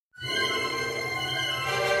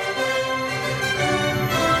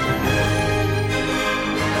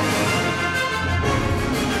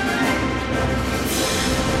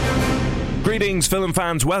Greetings, film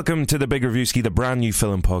fans. Welcome to the Big Reviewski, the brand new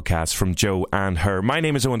film podcast from Joe and her. My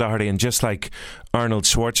name is Eoghan Doherty, and just like Arnold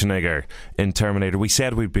Schwarzenegger in Terminator, we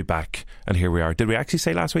said we'd be back, and here we are. Did we actually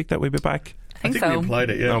say last week that we'd be back? I think so. We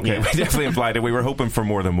implied it, yeah. Okay, we definitely implied it. We were hoping for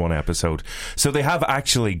more than one episode. So they have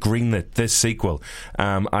actually greenlit this sequel.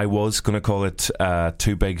 I was going to call it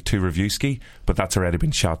Too Big, Too Reviewski, but that's already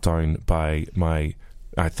been shot down by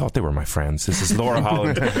I thought they were my friends. This is Laura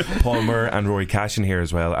Holland, Paul Moore and Rory Cashin here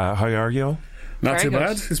as well. How are you all? Not too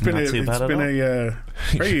bad. It's been a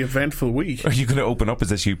very eventful week. Are you going to open up? Is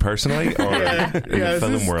this you personally or in the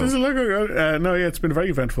film world? It's been a very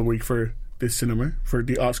eventful week for this cinema, for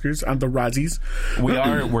the Oscars and the Razzies.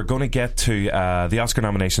 We're going to get to the Oscar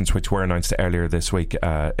nominations, which were announced earlier this week,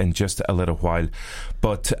 in just a little while.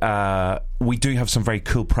 But we do have some very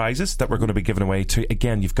cool prizes that we're going to be giving away to.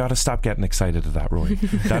 Again, you've got to stop getting excited at that, Roy.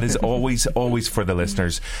 That is always for the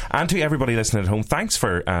listeners. And to everybody listening at home, thanks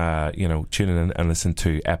for tuning in and listening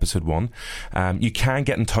to episode 1. You can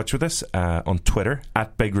get in touch with us on Twitter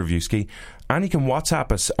at Big Reviewski, and you can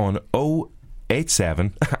WhatsApp us on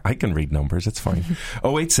 087, I can read numbers, it's fine.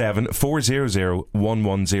 087 400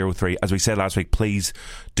 1103. As we said last week, please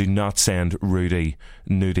do not send Rudy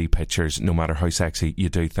nudie pictures, no matter how sexy you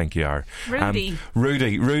do think you are. Rudy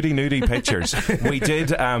nudie pictures. We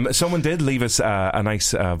did, someone did leave us a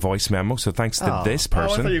nice voice memo, so thanks to this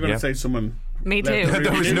person. I thought you were going to say someone. Me too.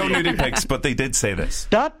 There was no nudie pics, but they did say this.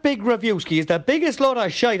 That Big Reviewski is the biggest load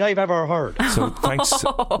of shite I've ever heard. So thanks,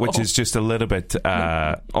 which is just a little bit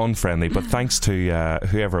unfriendly, but thanks to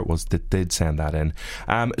whoever it was that did send that in.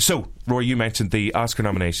 So, Roy, you mentioned the Oscar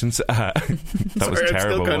nominations. That was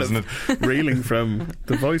terrible, wasn't it? Reeling from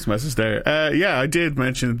the voice message there. I did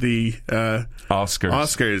mention the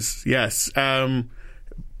Oscars, yes.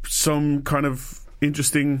 Some kind of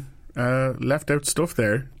interesting left out stuff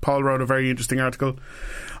there. Paul wrote a very interesting article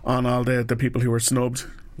on all the people who were snubbed.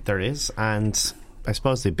 There is, and I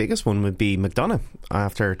suppose the biggest one would be McDonagh.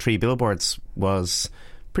 After 3 Billboards was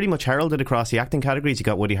pretty much heralded across the acting categories. You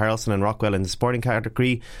got Woody Harrelson and Rockwell in the supporting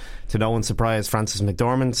category. To no one's surprise, Frances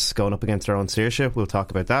McDormand going up against her own Saoirse. We'll talk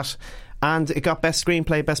about that. And it got Best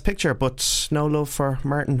Screenplay, Best Picture, but no love for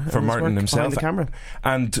Martin. For Martin himself. The camera.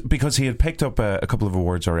 And because he had picked up a couple of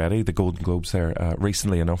awards already, the Golden Globes there,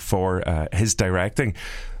 recently enough, for his directing.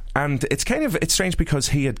 And it's strange because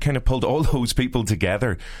he had kind of pulled all those people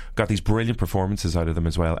together, got these brilliant performances out of them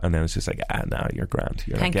as well, and then it's just like, no, you're grand.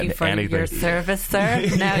 You're Thank not getting you for anything. your service, sir.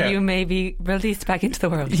 Now you may be released back into the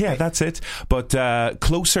world. Yeah, that's it. But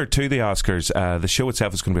closer to the Oscars, the show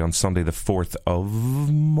itself is going to be on Sunday the 4th of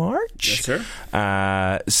March. Yes,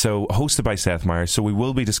 sir. So hosted by Seth Meyers, so we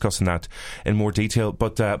will be discussing that in more detail.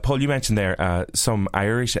 But Paul, you mentioned there some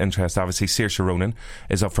Irish interest. Obviously, Saoirse Ronan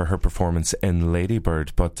is up for her performance in Lady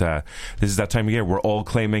Bird, but this is that time of year we're all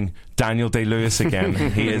claiming Daniel Day-Lewis again.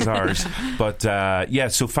 He is ours. But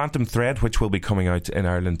so Phantom Thread, which will be coming out in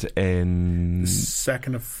Ireland in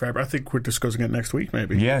 2nd of February. I think we're discussing it next week,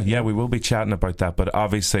 maybe. Yeah, we will be chatting about that. But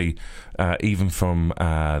obviously, even from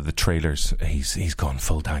the trailers, he's gone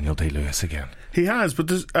full Daniel Day-Lewis again. He has, but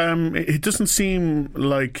it doesn't seem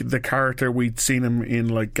like the character we'd seen him in,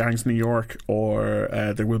 like Gangs New York or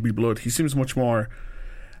There Will Be Blood. He seems much more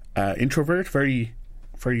introvert, very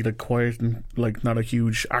like quiet and like not a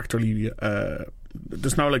huge actorly.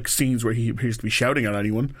 There's no like scenes where he appears to be shouting at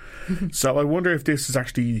anyone. So I wonder if this is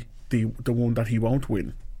actually the one that he won't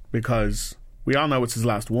win, because we all know it's his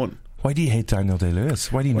last one. Why do you hate Daniel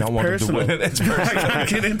Day-Lewis? Why do you not want him to win it? It's personal. I can't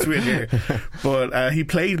get into it here, but he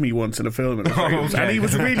played me once in a film, and he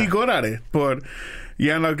was really good at it. But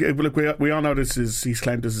yeah, look, we all know he's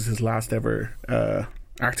claimed this is his last ever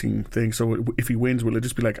acting thing, so if he wins, will it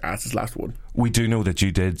just be like, it's his last one? We do know that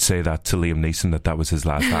you did say that to Liam Neeson, that was his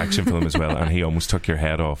last action film as well, and he almost took your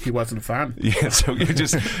head off. He wasn't a fan. Yeah, so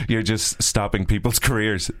you're just stopping people's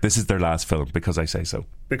careers. This is their last film because I say so.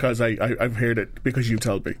 Because I've heard it, because you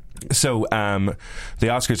told me. So the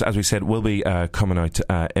Oscars, as we said, will be coming out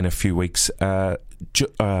in a few weeks. I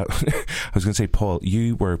was going to say, Paul,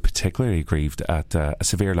 you were particularly aggrieved at a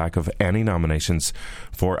severe lack of any nominations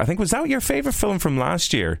for, I think, was that your favourite film from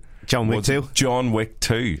last year? John Wick 2. John Wick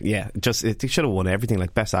 2. Yeah, they should have won everything,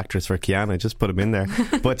 like Best Actress for Keanu, just put him in there.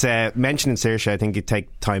 But mentioning Saoirse, I think you'd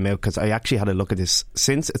take time out, because I actually had a look at this.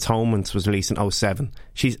 Since It's Home was released in 2007,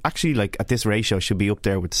 she's actually, like, at this ratio, should be up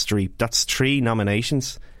there with Streep. That's 3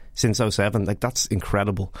 nominations since 2007. Like, that's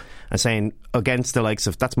incredible. And saying against the likes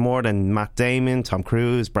of, that's more than Matt Damon, Tom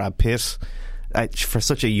Cruise, Brad Pitt, for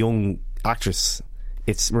such a young actress.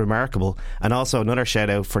 it's remarkable. And also another shout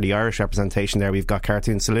out for the Irish representation there. We've got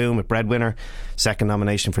Cartoon Saloon with Breadwinner, second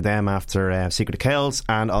nomination for them after Secret of Kells,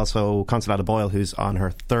 and also Consolata Boyle, who's on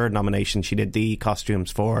her third nomination. She did the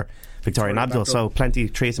costumes for Victoria and Abdul, so plenty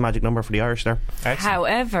Trace a Magic number for the Irish there. Excellent.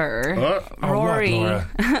 However, Rory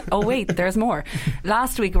what, oh wait, there's more.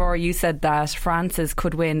 Last week, Rory, you said that Frances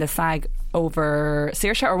could win the SAG over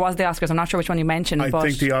Saoirse, or was the Oscars? I'm not sure which one you mentioned. I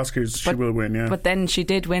think the Oscars she will win, yeah. But then she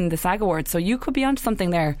did win the SAG award, so you could be onto something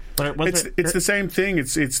there. It's the same thing.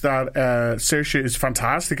 It's that Saoirse is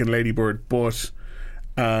fantastic in Lady Bird, but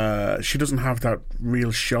she doesn't have that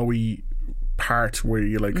real showy part where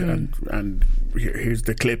you like and here's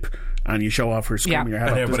the clip and you show off her screaming her head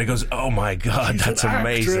and up. everybody goes, oh my god, that's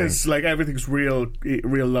amazing. Actress. Like everything's real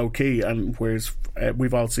low key, and whereas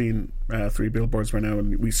we've all seen 3 Billboards by now,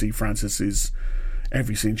 and we see Frances is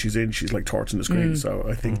every scene she's in, she's like torching the screen. So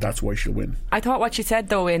I think that's why she'll win. I thought what she said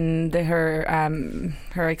though in her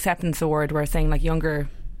acceptance award, were saying like younger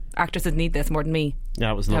actresses need this more than me.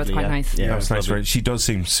 Yeah, it was That lovely. was quite nice. Yeah, That was nice. Right? She does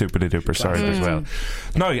seem super duper sorry as well.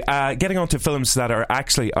 Now, getting on to films that are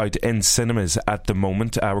actually out in cinemas at the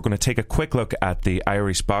moment, we're going to take a quick look at the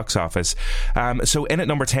Irish box office. So in at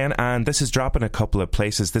number 10, and this is dropping a couple of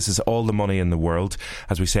places, this is All the Money in the World.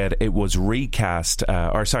 As we said, it was recast,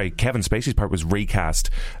 Kevin Spacey's part was recast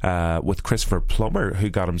with Christopher Plummer, who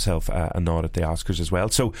got himself a nod at the Oscars as well.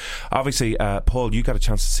 So obviously, Paul, you got a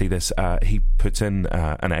chance to see this. He puts in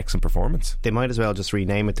an excellent performance. They might as well just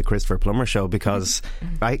rename it the Christopher Plummer Show, because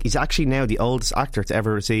he's actually now the oldest actor to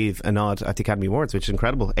ever receive a nod at the Academy Awards, which is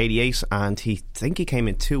incredible. 88, and he came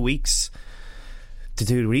in 2 weeks to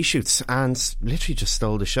do reshoots and literally just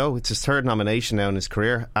stole the show. It's his third nomination now in his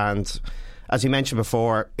career, and as you mentioned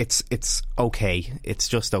before, it's okay. It's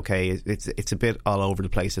just okay. It's a bit all over the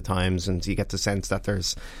place at times, and you get the sense that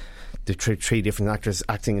there's the three different actors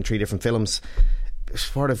acting in 3 different films.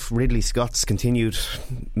 Sort of Ridley Scott's continued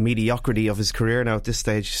mediocrity of his career now at this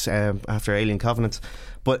stage after Alien Covenant.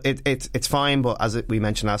 But it's fine, but as we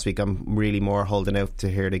mentioned last week, I'm really more holding out to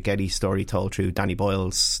hear the Getty story told through Danny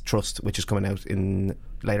Boyle's Trust, which is coming out in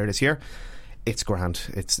later this year. It's grand.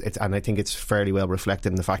 It's and I think it's fairly well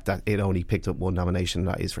reflected in the fact that it only picked up 1 nomination,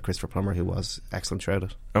 that is for Christopher Plummer, who was excellent throughout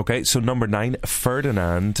it. Okay, so number 9,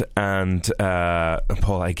 Ferdinand, and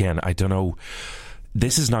Paul, again, I don't know,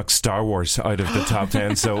 this has knocked Star Wars out of the top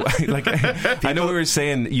 10. So, like, I know we were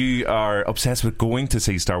saying you are obsessed with going to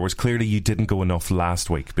see Star Wars. Clearly, you didn't go enough last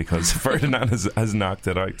week, because Ferdinand has knocked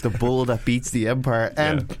it out. The bull that beats the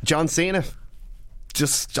Empire. John Cena.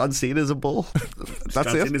 Just John Cena's a bull.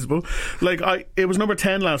 That's John it. Cena's a bull. Like it was number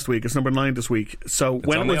 10 last week. It's number 9 this week. So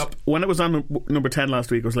when it was on number 10 last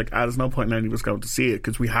week, I was like, there's no point in any of us going to see it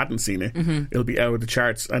because we hadn't seen it. It'll be out of the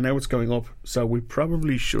charts, and now it's going up. So we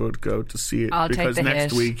probably should go to see it. I'll because take the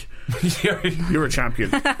next hit. week you're a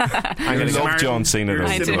champion. I'm going to love John Cena. You're a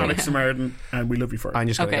I do. cinematic Samaritan, and we love you for it. I'm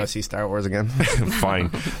just going to Okay. go see Star Wars again. Fine.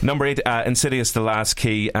 Number 8, Insidious: The Last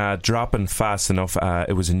Key, dropping fast enough.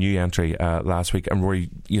 It was a new entry last week, and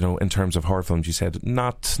Rory, in terms of horror films, you said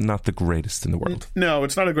not the greatest in the world. No,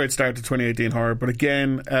 it's not a great start to 2018 horror, but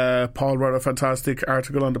again, Paul wrote a fantastic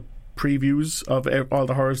article on the previews of all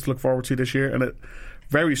the horrors to look forward to this year, and a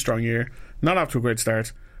very strong year. Not off to a great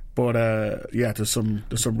start, but there's some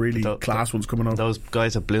really class ones coming up. Those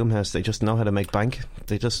guys at Blumhouse, they just know how to make bank.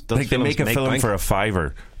 They just They make a film bank. for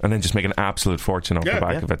 $5 and then just make an absolute fortune off the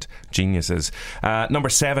back of it. Geniuses. Number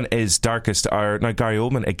 7 is Darkest Hour. Now, Gary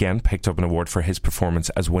Oldman again picked up an award for his performance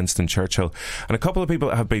as Winston Churchill, and a couple of people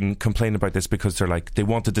have been complaining about this because they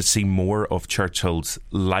wanted to see more of Churchill's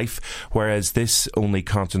life, whereas this only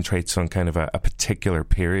concentrates on kind of a particular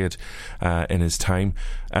period in his time.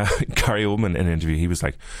 Gary Oldman in an interview, he was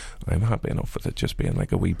like, I'm happy enough with it just being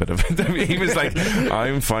like a wee bit of it. He was like,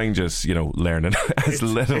 I'm fine just learning as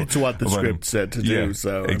little. It's what the script said to do,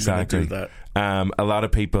 so exactly. I'm gonna do that. A lot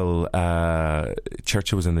of people,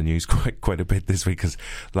 Churchill was in the news quite a bit this week because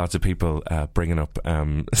lots of people bringing up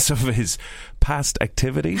some of his past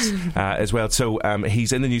activities as well. So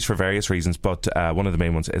he's in the news for various reasons, but one of the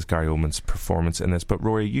main ones is Gary Oldman's performance in this. But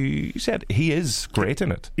Rory, you said he is great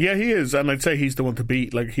in it. Yeah, he is, and I'd say he's the one to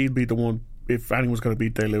beat. Like, he'd be the one. If anyone's going to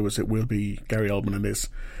beat Day-Lewis, it will be Gary Oldman in this.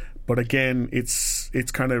 But again, it's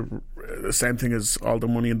kind of the same thing as All the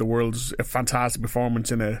Money in the World. A fantastic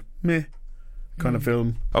performance in a meh kind of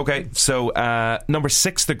film. Okay, so number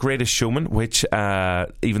 6, The Greatest Showman, which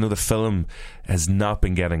even though the film has not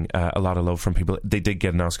been getting a lot of love from people, they did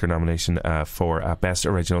get an Oscar nomination for Best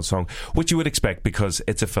Original Song, which you would expect because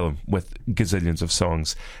it's a film with gazillions of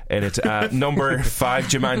songs in it. Number 5,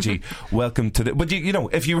 Jumanji, Welcome to the... But you know,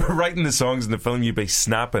 if you were writing the songs in the film, you'd be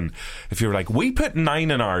snapping if you were like, we put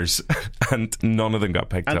 9 in ours and none of them got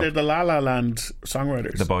picked up. And they're the La La Land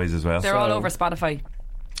songwriters. The boys as well. They're all over Spotify.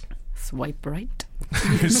 Swipe right.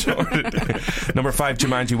 Number 5,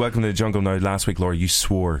 Jumanji, Welcome to the Jungle. Now, last week, Laura, you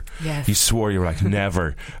swore. Yes. You swore, you were like,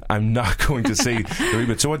 never. I'm not going to see the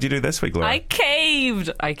reboot. So what did you do this week, Laura? I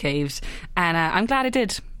caved. And I'm glad I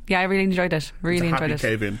did. Yeah, I really enjoyed it. Really enjoyed it.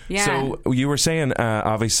 Cave in. Yeah. So you were saying,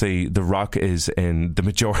 obviously, The Rock is in the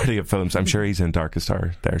majority of films. I'm sure he's in Darkest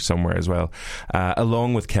Hour there somewhere as well,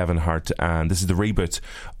 along with Kevin Hart. And this is the reboot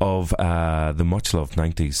of the much-loved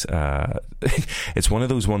 90s. It's one of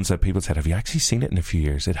those ones that people said, have you actually seen it in a few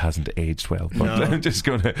years? It hasn't aged well. But No. I'm just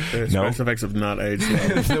going to... The special effects have not aged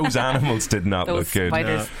well. Those animals did not Those look good.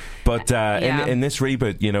 spiders. No. But Yeah. in this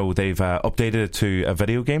reboot, you know, they've updated it to a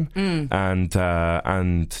video game, and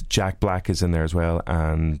Jack Black is in there as well,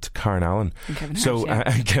 and Karen Allen. And Kevin Hart, So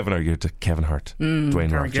yeah. Kevin Hart,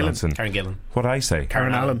 Dwayne Rock Johnson. Karen Gillan. What did I say?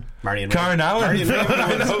 Karen Allen. Marion Karen Allen. Marion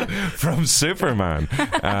I know, from Superman.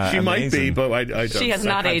 She might be, Amazing. but I don't. She has I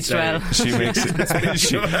not can't aged say. well. She makes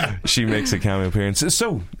she makes a cameo appearance.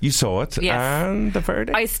 So you saw it, Yes. and the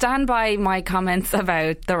verdict. I stand by my comments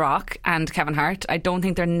about The Rock and Kevin Hart. I don't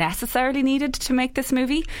think they're necessarily needed to make this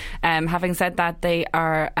movie. Having said that, they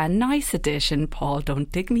are a nice addition. Paul,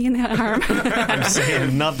 don't dig me in the arm. I'm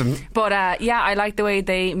saying nothing. But yeah, I like the way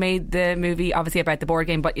they made the movie, obviously about the board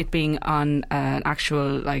game, but it being on an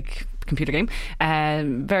actual like computer game.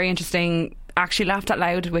 Very interesting. Actually laughed out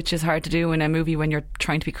loud, which is hard to do in a movie when you're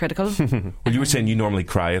trying to be critical. Well, you were saying you normally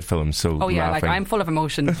cry at films, so Oh yeah, laughing. like I'm full of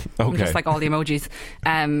emotion. I'm Okay. just like all the emojis.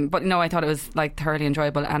 But no, I thought it was like thoroughly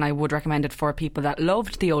enjoyable, and I would recommend it for people that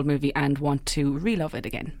loved the old movie and want to relove it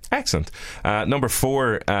again. Excellent. Number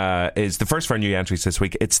 4 is the first of our new entries this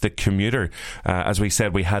week. It's The Commuter. As we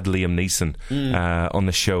said, we had Liam Neeson on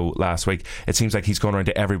the show last week. It seems like he's gone around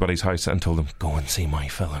to everybody's house and told them, go and see my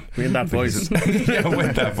film. In that voice. Yeah,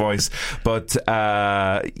 with that voice. But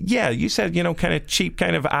yeah, you said, you know, kind of cheap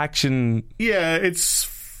kind of action. Yeah, it's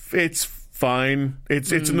fine.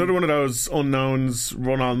 It's another one of those unknowns,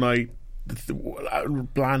 run all night,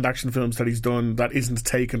 bland action films that he's done that isn't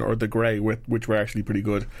Taken or The Grey, which were actually pretty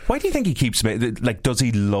good. Why do you think he keeps like, does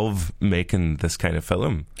he love making this kind of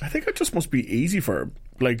film? I think it just must be easy for him.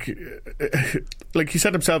 Like he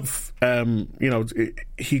said himself, you know,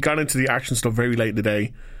 he got into the action stuff very late in the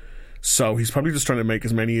day. So he's probably just trying to make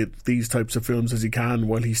as many of these types of films as he can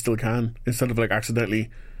while he still can, instead of like accidentally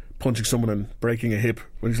punching someone and breaking a hip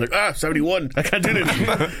when he's like, 71, I can't do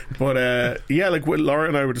this. But yeah, like what Laura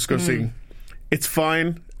and I were discussing, it's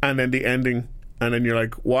fine, and then the ending, and then you're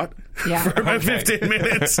like, what? Yeah. For about 15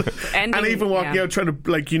 minutes. Ending, and even walking yeah. out trying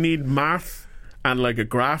to, like, you need math and like a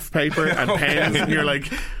graph paper and pens, and you're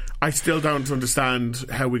like, I still don't understand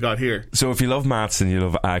how we got here. So if you love maths and you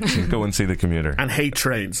love action, go and see The Commuter. And hate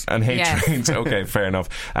trains. And hate Yes. trains. Okay, fair enough.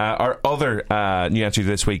 Our other new entry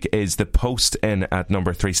this week is The Post in at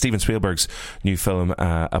number 3. Steven Spielberg's new film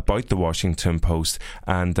about the Washington Post.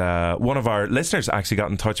 And one of our listeners actually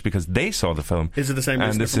got in touch because they saw the film. Is it the same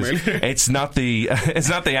listener from earlier? It's not the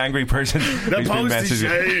angry person who's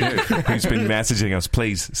been messaging us.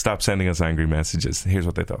 Please stop sending us angry messages. Here's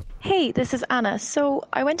what they thought. Hey, this is Anna. So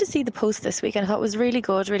I went to see The Post this week and I thought it was really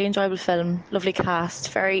good, really enjoyable film, lovely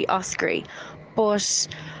cast, very Oscar-y. But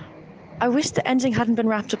I wish the ending hadn't been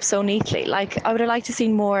wrapped up so neatly. Like, I would have liked to see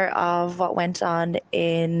more of what went on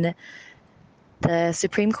in the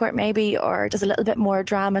Supreme Court maybe, or just a little bit more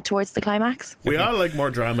drama towards the climax. We all like more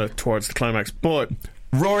drama towards the climax, but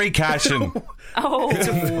Rory Cashin.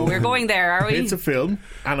 Oh, we're going there, are we? it's a film,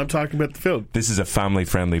 and I'm talking about the film. This is a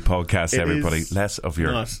family-friendly podcast, It everybody. is Less of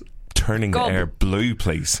your not. turning the Gob. air blue,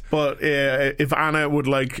 please. But if Anna would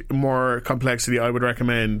like more complexity, I would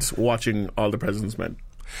recommend watching All the President's Men.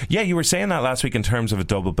 Yeah, you were saying that last week in terms of a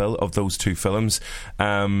double bill of those two films.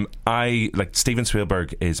 I like Steven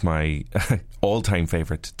Spielberg is my all-time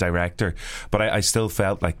favourite director, but I still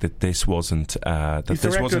felt like that this wasn't He's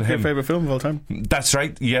directed your favourite film of all time. That's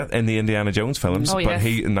right, yeah, in the Indiana Jones films. Oh, but yes.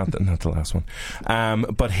 he not the last one.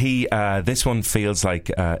 But he this one feels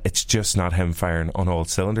like it's just not him firing on all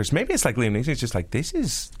cylinders. Maybe it's like Liam Neeson. It's just like, this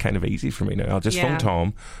is kind of easy for me now. I'll just phone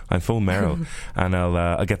Tom, I'll phone Meryl, and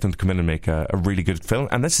I'll get them to come in and make a really good film.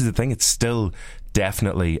 And this is the thing, it's still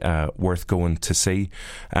definitely worth going to see.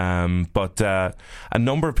 But a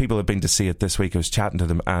number of people have been to see it this week. I was chatting to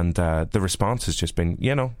them, and the response has just been,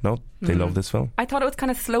 they love this film. I thought it was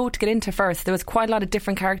kind of slow to get into first. There was quite a lot of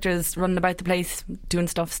different characters running about the place, doing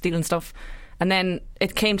stuff, stealing stuff. And then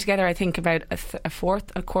it came together, I think, about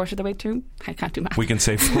a quarter of the way through. I can't do math. We can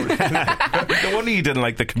say fourth. No wonder you didn't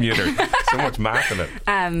like The Commuter. So much math in it.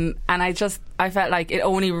 And I felt like it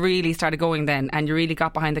only really started going then, and you really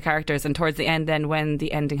got behind the characters. And towards the end then, when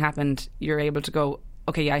the ending happened, you're able to go,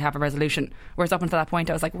 okay, I have a resolution. Whereas up until that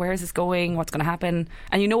point, I was like, where is this going? What's going to happen?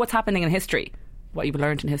 And you know what's happening in history, what you've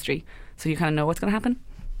learned in history. So you kind of know what's going to happen.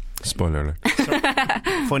 Spoiler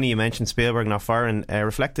alert. Funny you mentioned Spielberg not far, and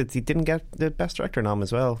reflected he didn't get the Best Director nom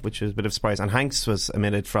as well, which was a bit of a surprise. And Hanks was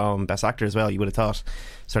omitted from Best Actor as well. You would have thought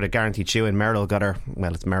sort of guaranteed shoe in. Meryl got her.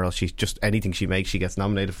 Well, it's Meryl. She's just anything she makes, she gets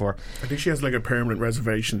nominated for. I think she has like a permanent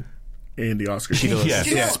reservation in the Oscars. She does. Yes.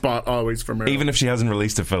 Yeah. Spot always for Meryl. Even if she hasn't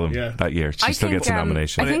released a film that year, she still gets a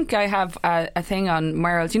nomination. I think I have a thing on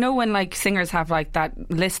Meryl. Do you know when like singers have like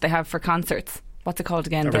that list they have for concerts? What's it called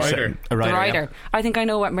again? A rider. The rider. Yeah. I think I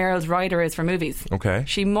know what Meryl's rider is for movies. Okay.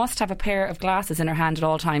 She must have a pair of glasses in her hand at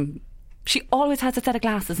all time. She always has a set of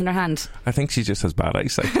glasses in her hand. I think she just has bad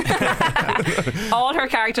eyesight. All her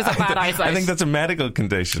characters have bad eyesight. I think that's a medical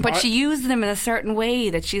condition. But she uses them in a certain way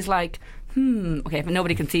that she's like, okay, if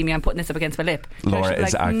nobody can see me, I'm putting this up against my lip. Laura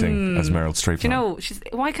is like, acting as Meryl Streep. Do you know,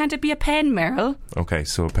 why can't it be a pen, Meryl? Okay,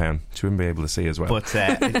 so a pen. She wouldn't be able to see as well. But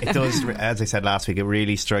it does, as I said last week, it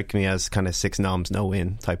really struck me as kind of 6 noms, no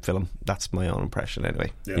win type film. That's my own impression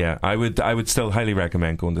anyway. Yeah, I would still highly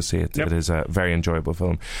recommend going to see it. Yep. It is a very enjoyable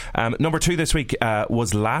film. Number 2 this week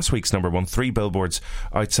was last week's number 1, 3 Billboards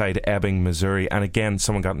Outside Ebbing, Missouri. And again,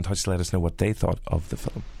 someone got in touch to let us know what they thought of the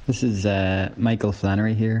film. This is Michael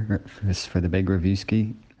Flannery here for the Big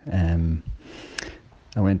Reviewski.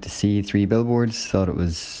 I went to see 3 Billboards, thought it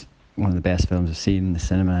was one of the best films I've seen in the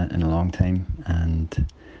cinema in a long time, and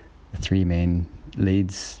the 3 main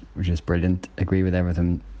leads were just brilliant. Agree with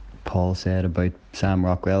everything Paul said about Sam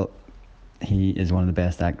Rockwell. He is one of the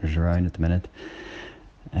best actors around at the minute,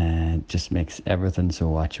 and just makes everything so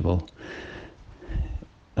watchable.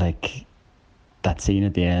 Like that scene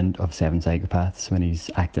at the end of 7 Psychopaths when he's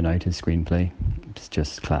acting out his screenplay, it's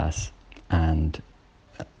just class. And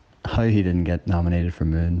how he didn't get nominated for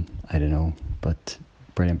Moon, I don't know, but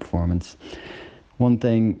brilliant performance. One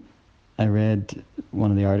thing, I read one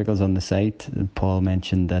of the articles on the site, Paul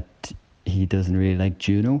mentioned that he doesn't really like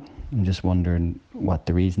Juno. I'm just wondering what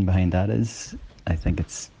the reason behind that is. I think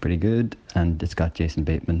it's pretty good, and it's got Jason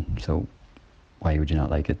Bateman, so why would you not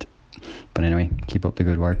like it? But anyway, keep up the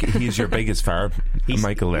good work. He's your biggest fan,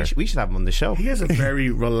 Michael. There, we should have him on the show. He has a very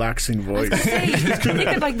relaxing voice. He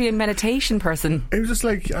could like be a meditation person. It was just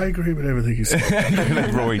like, I agree with everything he said.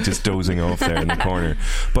 Like Rory just dozing off there in the corner.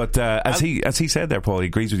 But as he said there, Paul, he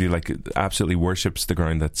agrees with you. Like, absolutely worships the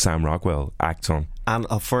ground that Sam Rockwell acts on. And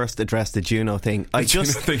I'll first address the Juno thing. He's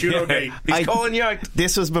calling you out.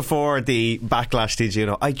 This was before the backlash to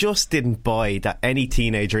Juno. I just didn't buy that any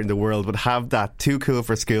teenager in the world would have that too cool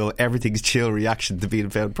for school, everything's chill reaction to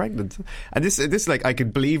being found pregnant. And this like, I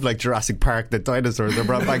could believe like Jurassic Park, the dinosaurs are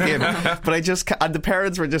brought back in, but I just and the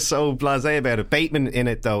parents were just so blasé about it. Bateman in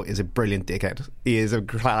it though is a brilliant dickhead. He is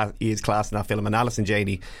class in that film. And Alison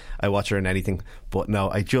Janney, I watch her in anything, but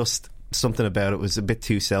no, something about it was a bit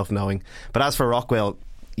too self-knowing. But as for Rockwell,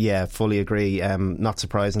 yeah, fully agree. Not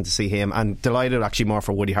surprising to see him, and delighted actually more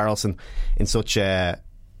for Woody Harrelson in such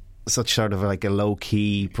sort of like a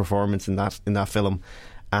low-key performance in that film.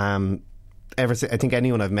 I think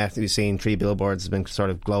anyone I've met who's seen 3 Billboards has been sort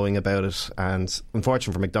of glowing about it, and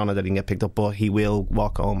unfortunate for McDonagh that he didn't get picked up, but he will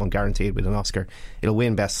walk home and guaranteed with an Oscar. It'll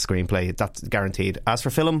win Best Screenplay, that's guaranteed. As for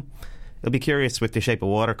film, it'll be curious with The Shape of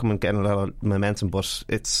Water coming, getting a lot of momentum, but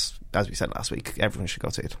it's, as we said last week, everyone should go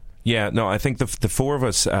see it. Yeah, no, I think the 4 of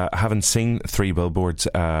us haven't seen 3 Billboards.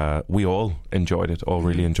 We all enjoyed it, all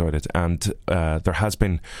really enjoyed it, and there has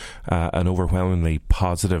been an overwhelmingly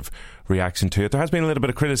positive reaction to it. There has been a little bit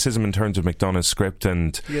of criticism in terms of McDonagh's script,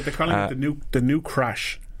 and they're calling it the new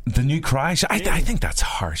Crash. The new Crash. I think that's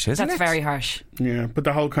harsh, isn't it? That's very harsh. Yeah, but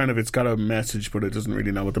the whole kind of, it's got a message, but it doesn't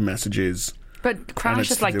really know what the message is. But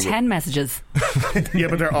Crash is like 10 messages. Yeah,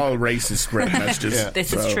 but they're all racist messages. Yeah.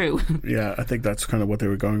 This is true. Yeah, I think that's kind of what they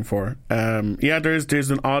were going for. Yeah,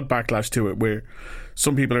 there's an odd backlash to it where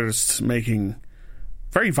some people are just making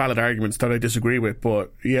very valid arguments that I disagree with,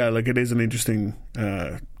 but yeah, like it is an interesting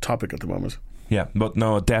topic at the moment. Yeah, but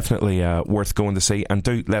no, definitely worth going to see. And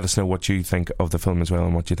do let us know what you think of the film as well,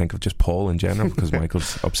 and what you think of just Paul in general, because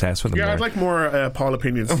Michael's obsessed with him. Yeah, I'd like more Paul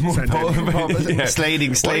opinions. Yeah.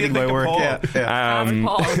 Slating my work. Paul.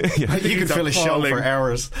 Yeah. You could fill a show for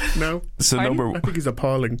hours. No. So I think he's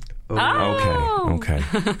appalling. Okay.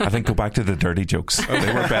 I think go back to the dirty jokes.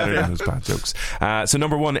 They were better than those bad jokes. So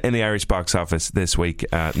number one in the Irish box office this week,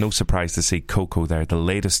 no surprise to see Coco there, the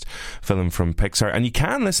latest film from Pixar. And you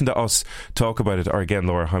can listen to us talk about it, or again,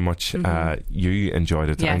 Laura, how much you enjoyed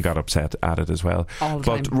it and got upset at it as well.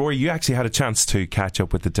 But Rory, you actually had a chance to catch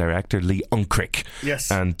up with the director, Lee Unkrich,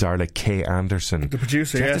 and Darla K. Anderson, the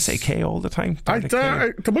producer. Do you have to say K all the time?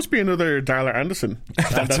 There must be another Darla Anderson.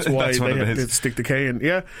 That's why they had to stick the K in.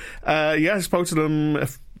 Yeah. I spoke to them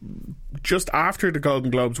just after the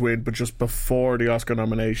Golden Globes win, but just before the Oscar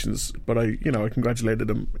nominations. But I congratulated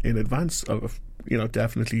them in advance of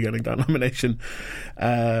definitely getting that nomination.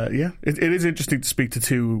 It is interesting to speak to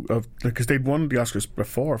two of, because they'd won the Oscars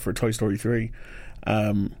before for Toy Story 3,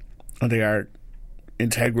 and they are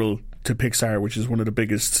integral to Pixar, which is one of the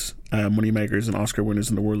biggest money makers and Oscar winners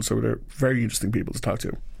in the world. So they're very interesting people to talk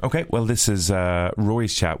to. Okay, well, this is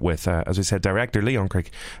Rory's chat with, as we said, director Lee Unkrich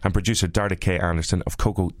and producer Darla K. Anderson of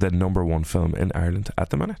Coco, the number one film in Ireland at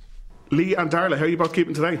the minute. Lee and Darla, how are you both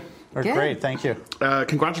keeping today? We're great, thank you.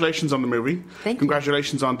 Congratulations on the movie. Thank you.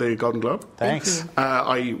 Congratulations on the Golden Globe. Thanks.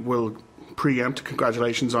 I will preempt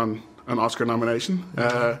congratulations on an Oscar nomination.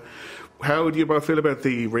 How do you both feel about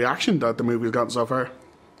the reaction that the movie has gotten so far?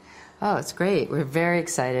 Oh, it's great. We're very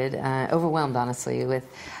excited, overwhelmed, honestly, with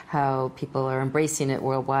how people are embracing it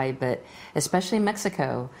worldwide, but especially in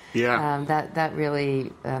Mexico. Yeah. That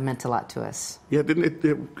really meant a lot to us. Yeah,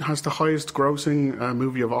 it has the highest grossing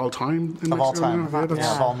movie of all time in Mexico. Of all time.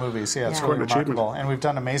 Yeah, of all movies. Yeah, it's really remarkable. And we've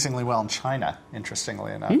done amazingly well in China,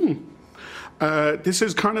 interestingly enough. This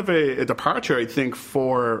is kind of a departure, I think,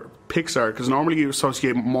 for Pixar, because normally you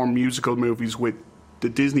associate more musical movies with the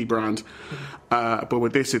Disney brand, but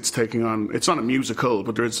with this it's taking on, it's not a musical,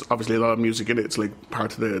 but there's obviously a lot of music in it. It's like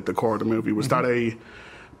part of the core of the movie. Was that a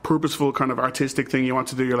purposeful kind of artistic thing you want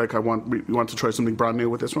to do? You're like, we want to try something brand new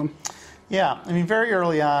with this one? Yeah, I mean, very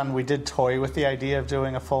early on we did toy with the idea of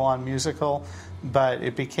doing a full-on musical, but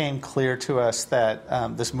it became clear to us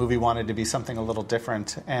that this movie wanted to be something a little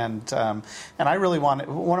different, and I really wanted,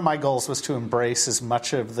 one of my goals was to embrace as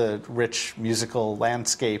much of the rich musical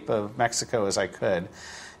landscape of Mexico as I could,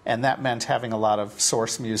 and that meant having a lot of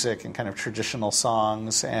source music and kind of traditional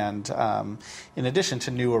songs, and in addition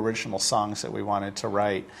to new original songs that we wanted to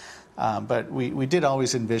write. But we did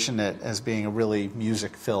always envision it as being a really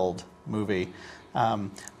music-filled movie.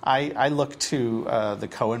 I look to the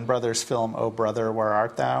Coen brothers' film "Oh Brother, Where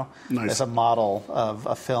Art Thou" as a model of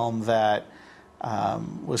a film that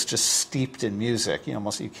was just steeped in music.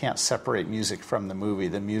 You can't separate music from the movie.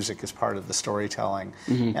 The music is part of the storytelling,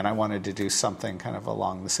 and I wanted to do something kind of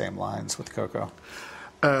along the same lines with Coco.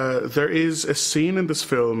 There is a scene in this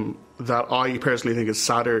film that I personally think is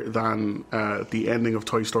sadder than the ending of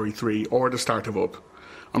Toy Story 3 or the start of Up.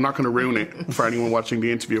 I'm not going to ruin it for anyone watching the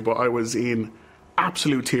interview, but I was in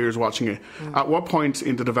absolute tears watching it. At what point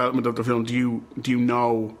in the development of the film do you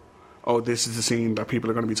know, this is the scene that people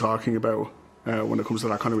are going to be talking about when it comes to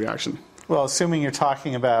that kind of reaction? Well, assuming you're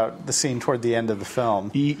talking about the scene toward the end of the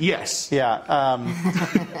film. Yes. Yeah.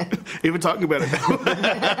 Even talking about it now.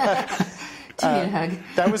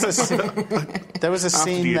 That was a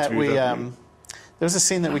scene that we there was a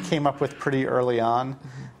scene that we came up with pretty early on,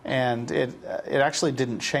 and it actually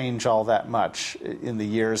didn't change all that much in the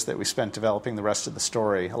years that we spent developing the rest of the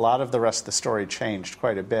story. A lot of the rest of the story changed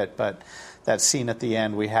quite a bit, but that scene at the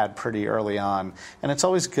end we had pretty early on, and it's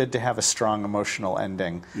always good to have a strong emotional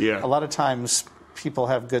ending. Yeah. A lot of times people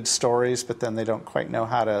have good stories, but then they don't quite know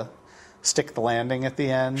how to stick the landing at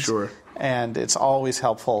the end. Sure. And it's always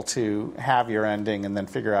helpful to have your ending and then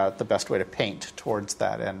figure out the best way to paint towards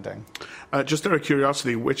that ending. Just out of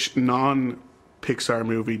curiosity, which non-Pixar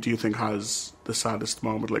movie do you think has the saddest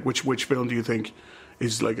moment? Like, which film do you think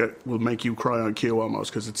is like will make you cry on cue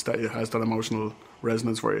almost because it has that emotional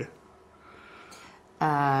resonance for you?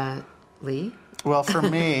 Lee? Well, for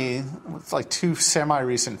me, it's like two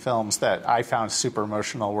semi-recent films that I found super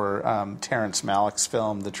emotional were Terrence Malick's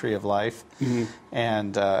film The Tree of Life,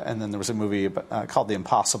 and then there was a movie called The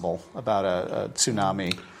Impossible about a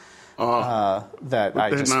tsunami that I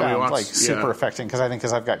just found super affecting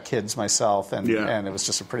because I've got kids myself, and it was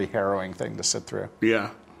just a pretty harrowing thing to sit through. Yeah.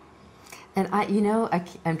 And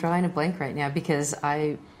I'm drawing a blank right now because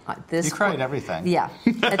you cried everything. Yeah.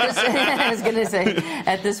 I was going to say,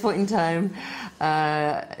 at this point in time,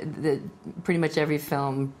 pretty much every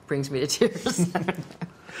film brings me to tears.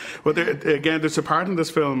 Well, there's a part in this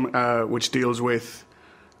film which deals with,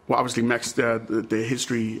 well, obviously the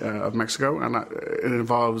history of Mexico, and it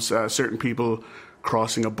involves certain people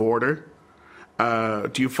crossing a border.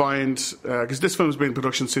 Do you find, because this film has been in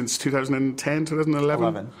production since 2010,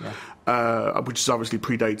 2011, which is obviously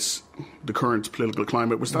predates the current political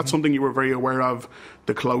climate. Was that something you were very aware of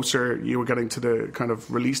the closer you were getting to the kind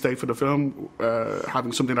of release date for the film,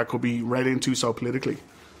 having something that could be read into so politically?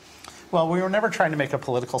 Well, we were never trying to make a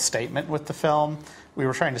political statement with the film. We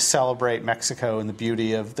were trying to celebrate Mexico and the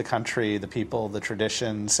beauty of the country, the people, the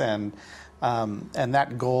traditions, and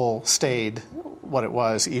that goal stayed what it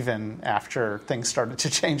was even after things started to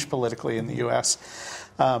change politically in the U.S.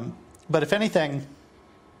 But if anything,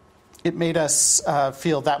 it made us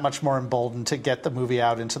feel that much more emboldened to get the movie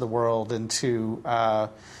out into the world and to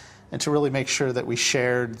really make sure that we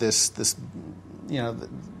shared this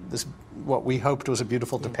what we hoped was a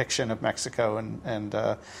beautiful depiction of Mexico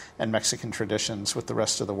and Mexican traditions with the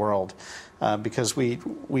rest of the world, because we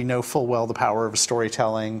know full well the power of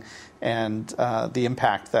storytelling and the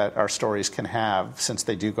impact that our stories can have, since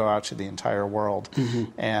they do go out to the entire world.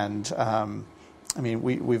 And I mean,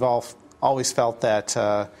 we've always felt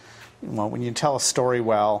that when you tell a story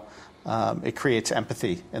well, it creates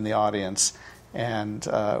empathy in the audience, and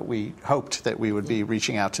we hoped that we would be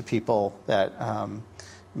reaching out to people that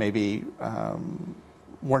maybe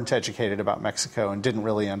weren't educated about Mexico and didn't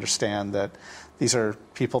really understand that these are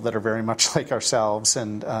people that are very much like ourselves,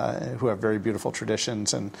 and who have very beautiful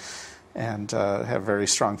traditions and have very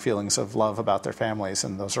strong feelings of love about their families,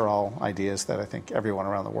 and those are all ideas that I think everyone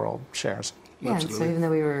around the world shares. Yeah, and so even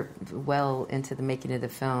though we were well into the making of the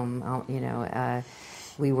film,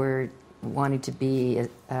 we were wanting to be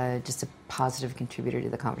just a positive contributor to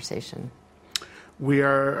the conversation. We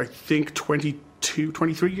are, I think,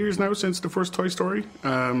 23 years now since the first Toy Story.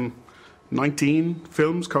 19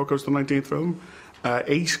 films. Coco's the 19th film.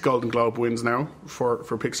 8 Golden Globe wins now for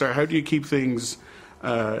Pixar. How do you keep things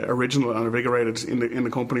original and invigorated in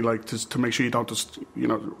the company, like to make sure you don't just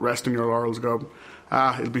rest on your laurels and go,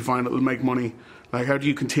 it'll be fine, it'll make money? Like, how do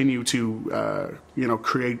you continue to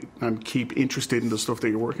create and keep interested in the stuff that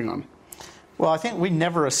you're working on? Well, I think we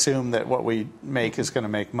never assume that what we make is going to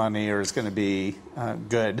make money or is going to be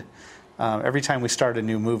good. Every time we start a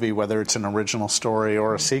new movie, whether it's an original story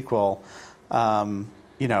or a sequel, we're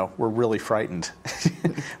really frightened.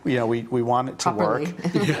 we want it to work,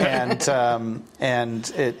 and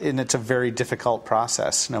it's a very difficult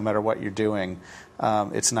process. No matter what you're doing,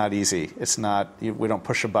 it's not easy. It's not. We don't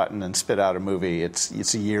push a button and spit out a movie.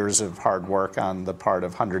 It's years of hard work on the part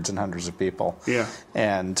of hundreds and hundreds of people. Yeah.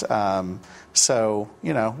 And so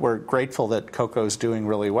we're grateful that Coco's doing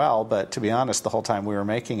really well. But to be honest, the whole time we were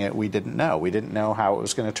making it, we didn't know. We didn't know how it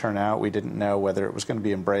was going to turn out. We didn't know whether it was going to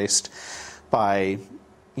be embraced by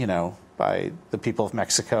the people of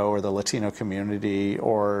Mexico or the Latino community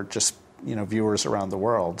or just viewers around the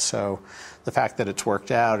world. So the fact that it's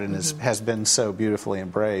worked out and has been so beautifully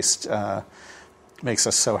embraced makes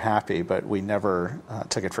us so happy, but we never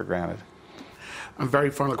took it for granted. A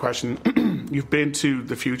very final question. You've been to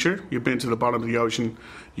the future, you've been to the bottom of the ocean,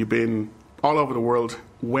 you've been all over the world.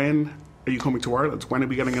 When are you coming to Ireland? When are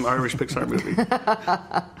we getting an Irish Pixar movie?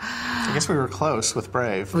 I guess we were close with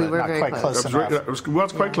Brave. We were not very quite close enough. It was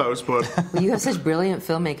quite close, but... Well, you have such brilliant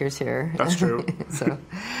filmmakers here. That's true. So,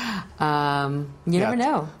 you never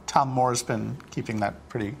know. Tom Moore's been keeping that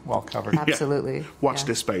pretty well covered. Absolutely. Yeah. Watch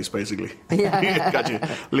this space, basically. Yeah. Gotcha.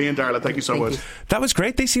 Lee and Darla, thank you so much. That was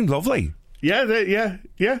great. They seemed lovely. Yeah.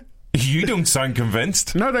 You don't sound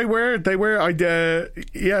convinced. No, they were.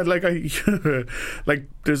 Like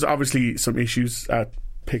there's obviously some issues at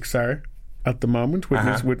Pixar at the moment with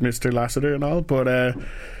Mr. Lasseter and all, but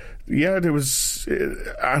there was,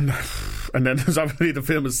 and then there's obviously the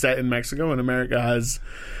film is set in Mexico, and America has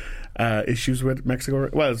issues with Mexico.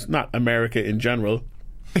 Well, it's not America in general.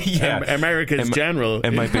 Yeah, America's general.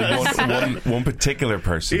 It might be one particular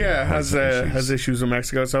person. Yeah, has issues with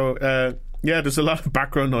Mexico. So there's a lot of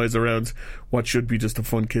background noise around what should be just a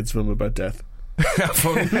fun kids film about death.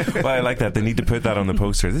 Well, I like that. They need to put that on the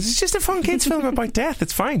poster. This is just a fun kids film about death.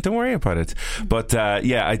 It's fine. Don't worry about it. But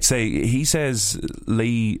I'd say he says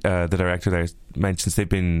Lee, the director there, mentions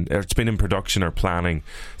it's been in production or planning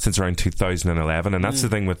since around 2011, and that's the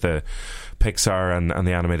thing with the Pixar and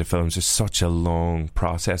the animated films. There's such a long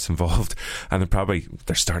process involved, and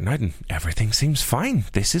they're starting out and everything seems fine.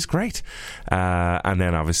 This is great, and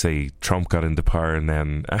then obviously Trump got into power, and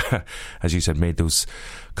then as you said, made those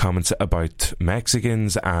comments about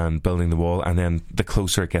Mexicans and building the wall, and then the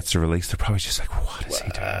closer it gets to release, they're probably just like, what is he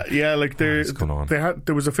doing? What's going on?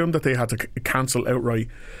 There was a film that they had to cancel outright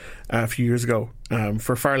a few years ago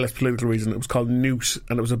for far less political reason. It was called Newt,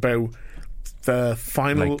 and it was about the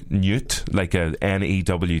final... Like Newt? Like a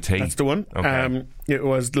N-E-W-T? That's the one. Okay. It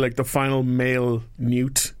was like the final male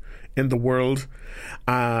newt in the world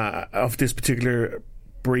of this particular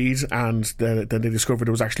breed, and then they discovered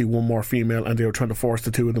there was actually one more female, and they were trying to force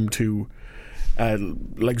the two of them to...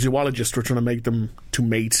 like zoologists were trying to make them to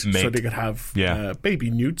mate. So they could have baby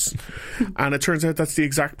newts. And it turns out that's the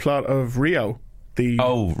exact plot of Rio.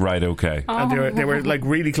 Right, okay. And they were like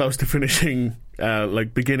really close to finishing,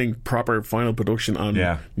 like beginning proper final production on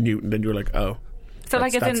Newt, and then you were like, oh. So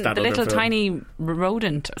like it's in the little tiny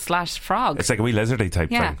rodent / frog. It's like a wee lizardy type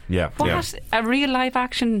thing. Yeah. What? A real live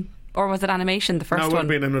action... Or was it animation, the first one? No, it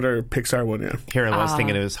would have been another Pixar one, yeah. Here I was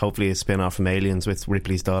thinking it was hopefully a spin-off from Aliens with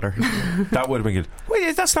Ripley's daughter. That would have been good.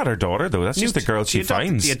 Wait, that's not her daughter, though. That's just the girl she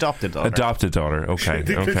finds. The adopted daughter. Adopted daughter, okay.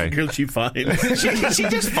 The girl she finds. she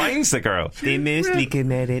just finds the girl. They mostly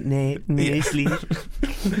come at it, mostly.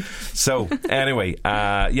 So, anyway,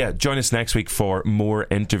 join us next week for more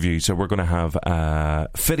interviews. So we're going to have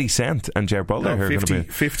 50 Cent and Ger Butler. No,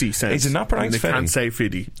 50 Cent. Is it not pronounced 50? They can't say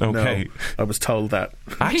 50. Okay. No, I was told that.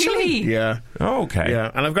 Actually? Yeah. Oh, okay.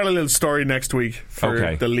 Yeah, and I've got a little story next week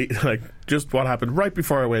for just what happened right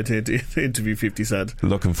before I went to interview 50 Cent.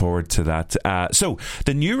 Looking forward to that. So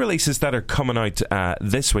the new releases that are coming out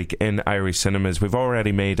this week in Irish cinemas, we've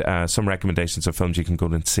already made some recommendations of films you can go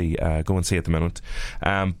and see at the minute.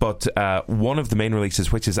 But one of the main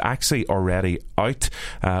releases, which is actually already out,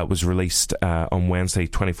 was released on Wednesday,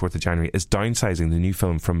 24th of January, is Downsizing, the new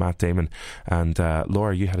film from Matt Damon. And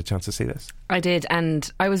Laura, you had a chance to see this? I did,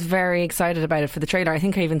 and I was very excited about it for the trailer. I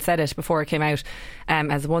think I even said it before it came out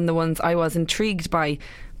as one of the ones I was intrigued by.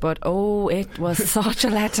 But it was such a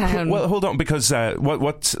letdown. Well, hold on, because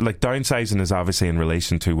what's like downsizing is obviously in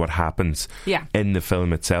relation to what happens in the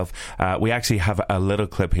film itself. We actually have a little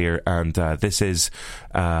clip here, and this is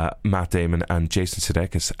Matt Damon and Jason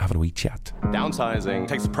Sudeikis having a wee chat. Downsizing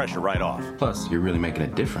takes the pressure right off. Plus, you're really making a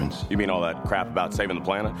difference. You mean all that crap about saving the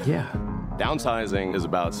planet? Yeah. Downsizing is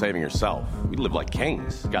about saving yourself. We live like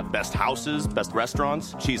kings. Got the best houses, best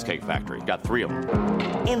restaurants, Cheesecake Factory. Got 3 of them.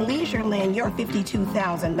 In Leisureland, your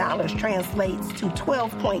 $52,000 translates to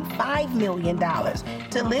 $12.5 million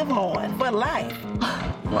to live on for life.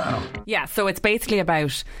 Wow. Yeah, so it's basically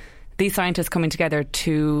about these scientists coming together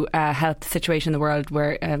to help the situation in the world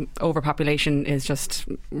where overpopulation is just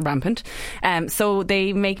rampant. So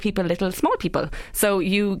they make people little small people. So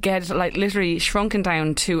you get like literally shrunken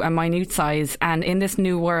down to a minute size, and in this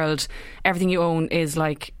new world, everything you own is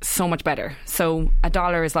like so much better. So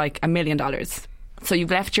 $1 is like $1 million. So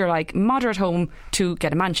you've left your like moderate home to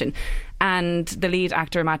get a mansion. And the lead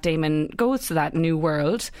actor, Matt Damon, goes to that new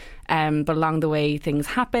world, but along the way things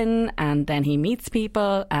happen, and then he meets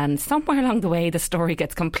people, and somewhere along the way the story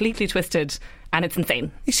gets completely twisted, and it's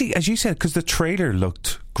insane. You see, as you said, because the trailer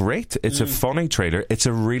looked great. It's a funny trailer. It's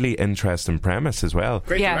a really interesting premise as well.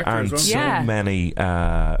 Great director and as well. So many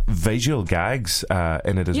visual gags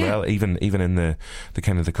in it as well, even in the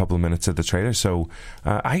kind of the couple of minutes of the trailer. So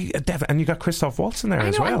and you got Christoph Waltz in there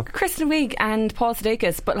as well. Kristen Wiig and Paul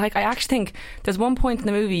Sudeikis, but like I actually think there's one point in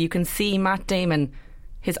the movie you can see Matt Damon,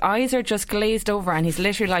 his eyes are just glazed over, and he's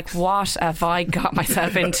literally like, what have I got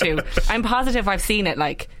myself into? I'm positive I've seen it,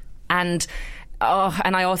 like, and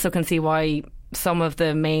I also can see why some of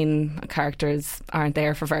the main characters aren't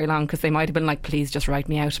there for very long, because they might have been like, please just write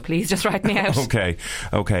me out, please just write me out. Okay.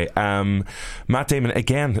 Matt Damon,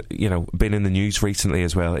 again, been in the news recently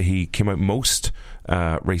as well. He came out most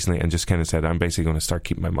recently and just kind of said, I'm basically going to start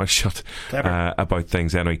keeping my mouth shut about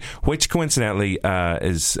things anyway, which coincidentally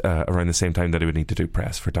is around the same time that he would need to do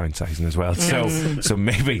press for Downsizing as well. So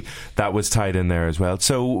maybe that was tied in there as well.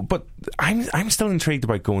 So, but I'm still intrigued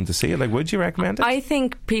about going to see it. Like, would you recommend it? I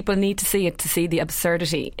think people need to see it to see the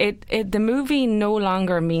absurdity. The movie no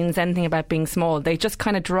longer means anything about being small. They just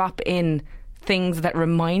kind of drop in things that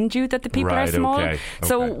remind you that the people are small. Okay.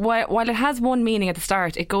 So while it has one meaning at the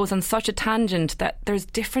start, it goes on such a tangent that there's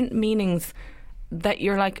different meanings that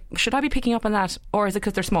you're like, should I be picking up on that, or is it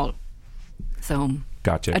because they're small? So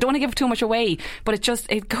gotcha. I don't want to give too much away, but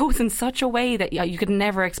it goes in such a way that you could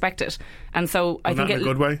never expect it. And so I think in a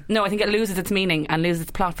good way? No, I think it loses its meaning and loses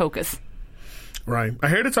its plot focus. Right. I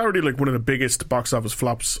heard it's already like one of the biggest box office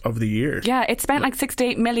flops of the year. Yeah, it spent like 6 to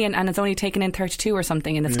 8 million and it's only taken in 32 or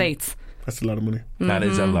something in the States. That's a lot of money. That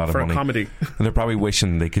is a lot of for money. For a comedy. And they're probably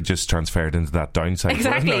wishing they could just transfer it into that Downside.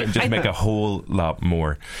 Exactly. And just make a whole lot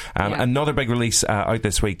more. Another big release out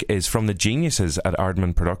this week is from the geniuses at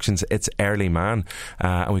Aardman Productions. It's Early Man.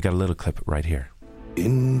 And we got a little clip right here.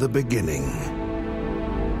 In the beginning,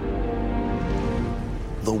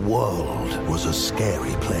 the world was a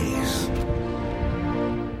scary place.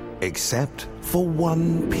 Except for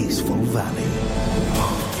one peaceful valley.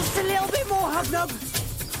 Just a little bit more, Hubnub.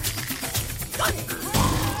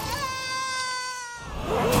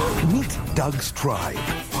 Meet Doug's tribe.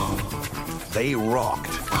 They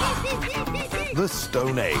rocked the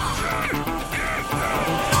Stone Age.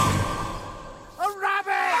 A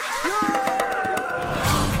rabbit!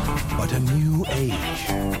 But a new age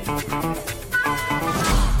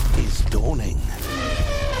is dawning.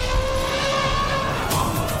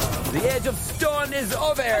 The age of stone is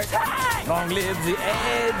over. Attack! Long live the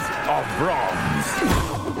age of bronze.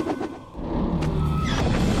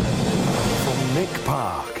 From Nick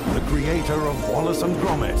Park, the creator of Wallace and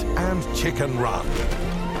Gromit and Chicken Run,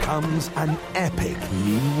 comes an epic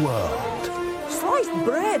new world. Sliced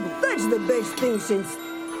bread, that's the best thing since,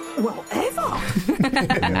 well, ever.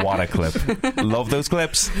 What a clip. Love those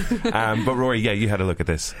clips. But Rory, yeah, you had a look at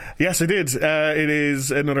this. Yes, I did. It is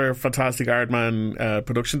another fantastic Aardman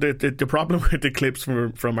production. The problem with the clips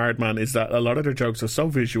from Aardman is that a lot of their jokes are so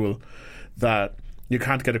visual that you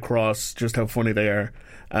can't get across just how funny they are.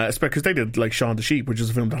 Especially because they did like Shaun the Sheep, which is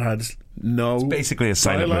a film that had no... It's basically a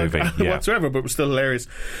silent movie. whatsoever, but it was still hilarious.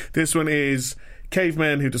 This one is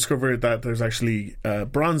cavemen who discovered that there's actually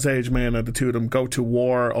Bronze Age men, and the two of them go to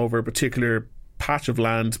war over a particular patch of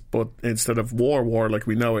land, but instead of war like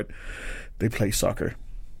we know it, they play soccer.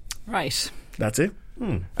 Right. That's it.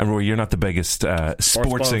 And Rory, you're not the biggest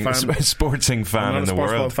sportsing fan in the world. I'm not a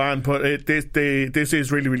sports ball fan, but this is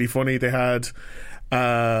really, really funny. They had...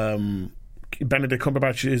 Benedict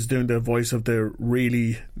Cumberbatch is doing the voice of the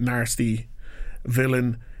really nasty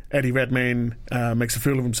villain. Eddie Redmayne makes a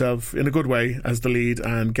fool of himself in a good way as the lead,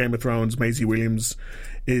 and Game of Thrones Maisie Williams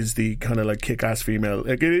is the kind of like kick-ass female.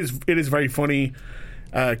 Like it is very funny.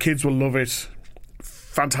 Kids will love it.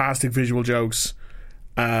 Fantastic visual jokes.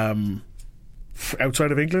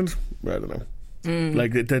 Outside of England, I don't know.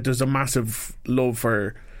 Like there's a massive love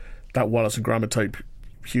for that Wallace and Gromit type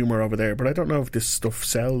humour over there, but I don't know if this stuff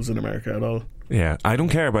sells in America at all. Yeah, I don't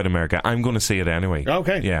care about America. I'm going to see it anyway.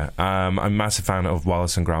 Okay. Yeah, I'm a massive fan of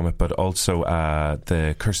Wallace and Gromit, but also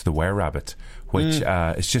the Curse of the Were-Rabbit, which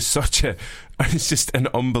is just it's just an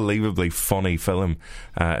unbelievably funny film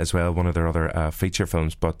as well, one of their other feature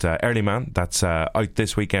films. But Early Man, that's out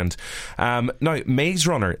this weekend. Now, Maze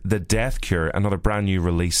Runner, The Death Cure, another brand new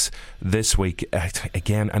release this week.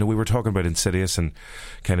 Again, and we were talking about Insidious and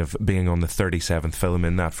kind of being on the 37th film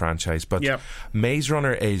in that franchise. But Maze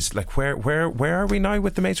Runner is like, where are we now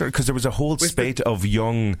with the Maze Runner? Because there was a whole spate of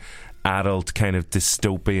young adult kind of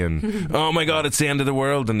dystopian, oh my god, it's the end of the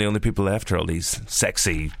world, and the only people left are all these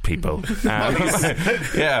sexy people.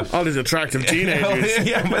 Yeah, all these attractive teenagers.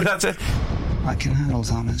 Yeah, but that's it. I can handle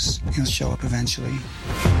Thomas. He'll show up eventually.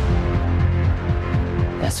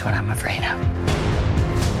 That's what I'm afraid of.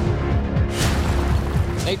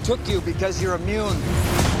 They took you because you're immune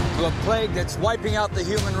to a plague that's wiping out the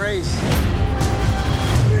human race.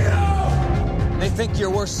 They think you're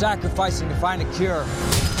worth sacrificing to find a cure.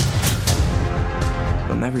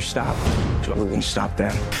 They'll never stop. So we're going to stop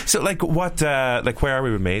them. So, like, what? Like, where are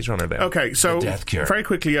we with Maze Runner then? Okay, so The Death Cure. Very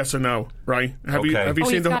quickly, yes or no? Right? Have you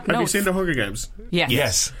seen the Hunger Games?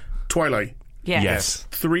 Yes. Twilight. Yes.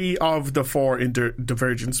 3 of the 4 in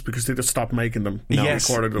Divergence, because they just stopped making them. Yes.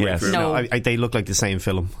 Way through. No, they look like the same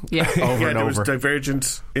film. Yeah. Over and there over. was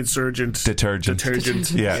Divergent, Insurgent,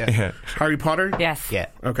 Detergent. Yeah. Harry Potter. Yes. Yeah.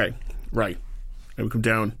 Okay. Right. Now we come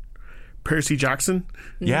down. Percy Jackson.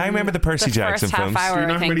 Yeah, I remember the Percy Jackson films. Hour, Do you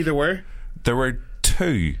know how many there were? There were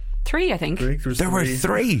 2. 3, I think. There were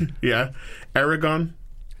 3. Yeah. Eragon.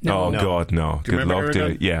 No. Oh God, no. Do you Good luck remember to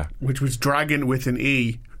Eragon? it. Yeah. Which was dragon with an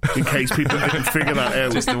E, in case people didn't figure that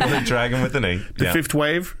out. Just the word dragon with an E. The Fifth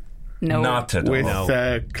Wave. No. Not at all.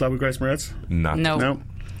 With Chloe Grace Moretz. No.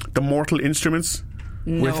 The Mortal Instruments.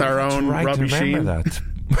 No. With our own Right, Robbie Sheen. remember that.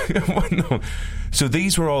 No. So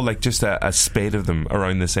these were all like just a spate of them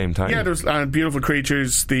around the same time. Yeah, there's Beautiful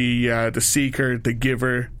Creatures, the Seeker, the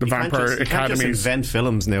Giver, the Vampire Academies. You can't just invent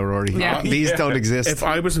films now, Rory. Yeah. These don't exist. If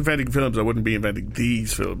I was inventing films, I wouldn't be inventing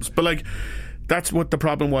these films. But like, that's what the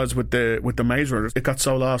problem was with the Maze Runner. It got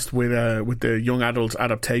so lost with the young adult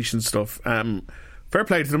adaptation stuff. Fair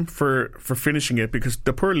play to them for finishing it, because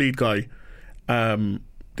the poor lead guy.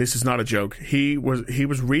 This is not a joke. He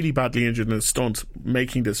was really badly injured in a stunt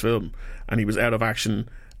making this film, and he was out of action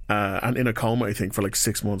and in a coma, I think, for like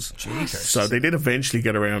 6 months. Jesus. So they did eventually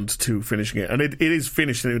get around to finishing it, and it is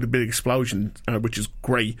finished with a big explosion, which is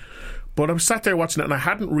great. But I was sat there watching it, and I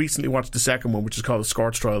hadn't recently watched the second one, which is called The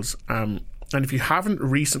Scorch Trials. And if you haven't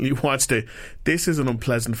recently watched it, this is an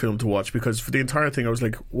unpleasant film to watch, because for the entire thing I was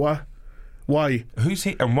like, what? Why? Who's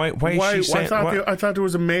he? And why is she saying... I thought there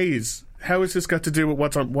was a maze. How has this got to do with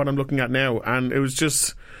what I'm looking at now? And it was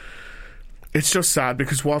just... It's just sad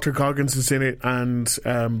because Walter Goggins is in it and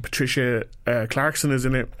Patricia Clarkson is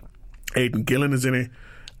in it. Aidan Gillen is in it.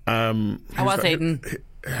 How was Aidan?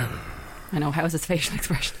 I know, how is his facial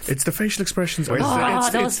expressions? It's the facial expressions.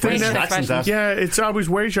 Those facial expressions. Yeah, it's always,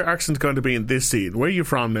 where's your accent going to be in this scene? Where are you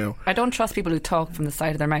from now? I don't trust people who talk from the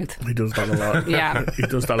side of their mouth. He does that a lot. Yeah. He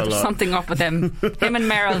does that a There's lot. something up with him. Him and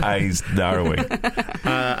Meryl. Eyes narrowing.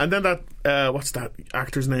 And then that, what's that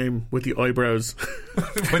actor's name with the eyebrows?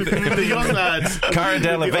 the young lad. Cara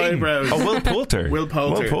Delevingne. Eyebrows. Oh, Will Poulter. Will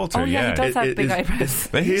Poulter. Oh, yeah, he does have big eyebrows.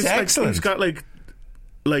 He's excellent. He's got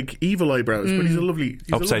like evil eyebrows, but he's a lovely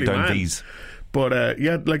upside down man. V's. But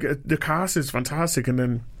yeah, like the cast is fantastic, and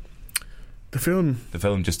then the film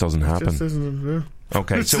just doesn't happen. Just isn't,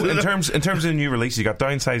 Okay, so in terms of new releases, you got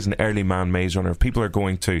Downsize and Early Man, Maze Runner. If people are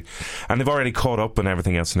going to, and they've already caught up and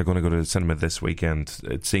everything else, and they're going to go to the cinema this weekend,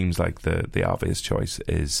 it seems like the obvious choice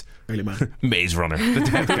is Early Man. Maze Runner.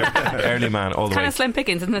 Early Man all the way. Kind of slim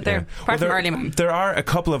pickings, isn't it? There, apart from Early Man. There are a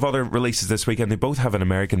couple of other releases this weekend. They both have an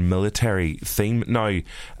American military theme. Now,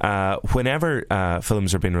 whenever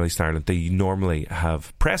films are being released in Ireland, they normally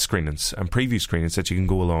have press screenings and preview screenings that you can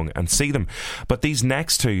go along and see them. But these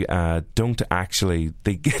next two don't actually.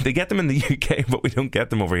 They get them in the UK, but we don't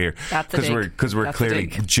get them over here because we're clearly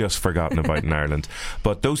just forgotten about in Ireland.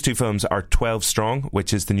 But those two films are 12 Strong,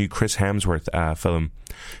 which is the new Chris Hemsworth film.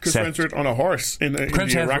 Chris Hemsworth on a horse in the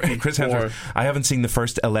Iraqi Chris war. Hemsworth. I haven't seen the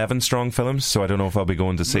first 11 Strong films, so I don't know if I'll be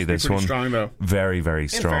going to see this one. Strong, though. Very, very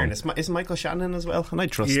strong. In fairness, is Michael Shannon as well? And I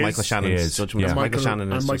trust He Michael is. Shannon's judgment. Yeah. Michael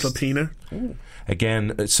Shannon is Michael Pena.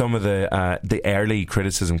 Again, some of the early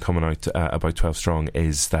criticism coming out about 12 Strong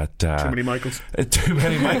is that Too many Michaels. Too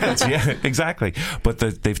many Michaels, yeah, exactly. But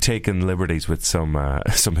they've taken liberties with some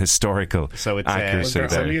historical accuracy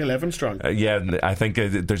there's there. only 11 Strong. Yeah, I think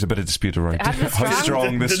there's a bit of dispute around how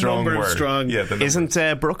strong the strong number were. of strong. Yeah, Isn't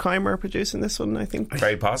Bruckheimer producing this one, I think?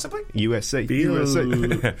 Very possibly. USA.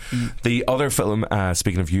 The other film,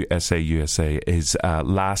 speaking of USA, is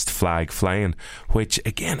Last Flag Flying, which,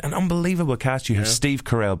 again, an unbelievable cast. You have Steve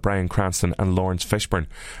Carell, Bryan Cranston and Lawrence Fishburne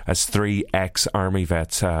as three ex-army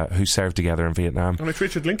vets who served together in Vietnam. And it's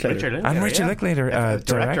Richard Linklater. Richard Linklater a director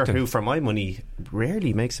directing. who, for my money,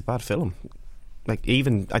 rarely makes a bad film. Like,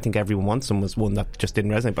 even I think Everyone Wants Them was one that just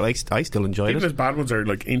didn't resonate, but I still enjoyed Even it. his bad ones are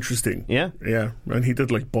like interesting. Yeah. And he did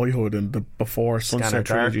like Boyhood and the Before Scanner Sunset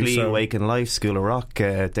trilogy. Darkly, So Awaken Life, School of Rock,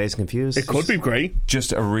 Days Confused. it could be great.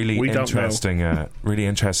 Just a really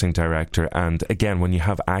interesting director. And again, when you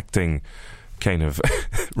have acting kind of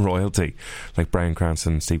royalty like Bryan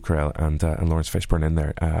Cranston, Steve Carell and Lawrence Fishburne in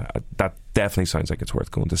there, that definitely sounds like it's worth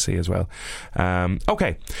going to see as well.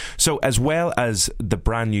 Okay, so as well as the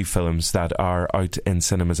brand new films that are out in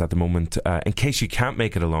cinemas at the moment, in case you can't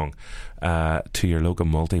make it along to your local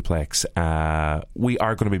multiplex, we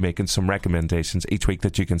are going to be making some recommendations each week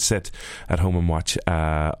that you can sit at home and watch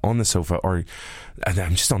on the sofa, or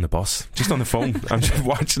I'm just on the bus, just on the phone. I'm just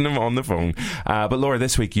watching them on the phone. But Laura,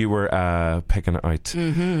 this week you were picking out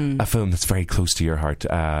a film that's very close to your heart,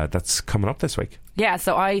 that's coming up this week. Yeah,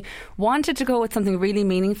 so I wanted to go with something really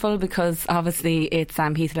meaningful because obviously it's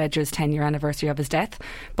Heath Ledger's 10-year anniversary of his death,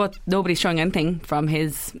 but nobody's showing anything from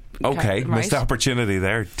his... Okay, missed opportunity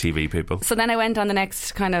there, TV people. So then I went on the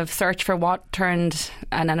next kind of search for what turned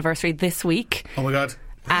an anniversary this week. Oh my God.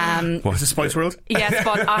 Was it Spice World? Yes,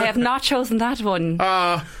 but I have not chosen that one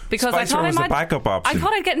because Spice World was the backup option. I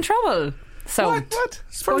thought I'd get in trouble. So What?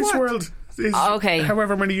 Spice World is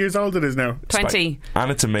however many years old it is now. 20.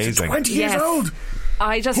 And it's amazing. 20 years old.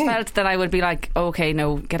 I just felt that I would be like, okay,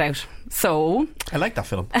 no, get out. So I like that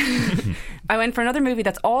film. I went for another movie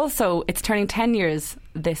that's also, it's turning 10 years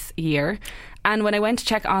this year. And when I went to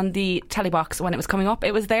check on the telly box when it was coming up,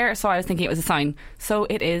 it was there, so I was thinking it was a sign. So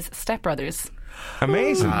it is Step Brothers.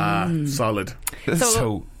 Amazing. Solid.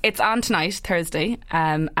 So it's on tonight, Thursday,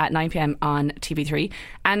 at 9 p.m. on TV3.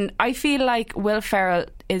 And I feel like Will Ferrell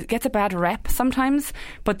gets a bad rep sometimes,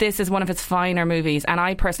 but this is one of his finer movies, and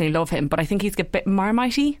I personally love him, but I think he's a bit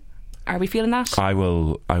Marmitey. Are we feeling that? I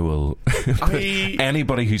will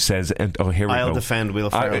anybody who says, here we go, I'll defend Will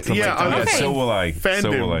Ferrell. So will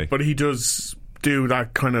I. But he does do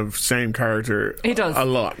that kind of same character. He does a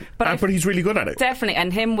lot, but he's really good at it. Definitely,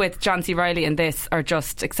 and him with John C. Reilly in this are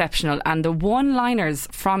just exceptional. And the one-liners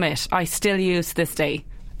from it, I still use to this day.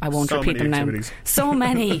 I won't repeat them now. Activities. So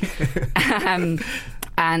many.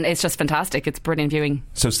 and it's just fantastic. It's brilliant viewing.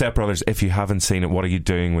 So Step Brothers, if you haven't seen it, what are you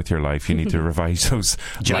doing with your life? You need to revise those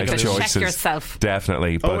life choices. Check yourself.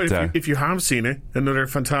 Definitely. But if you have seen it, another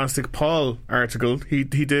fantastic Paul article. He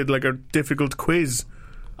did like a difficult quiz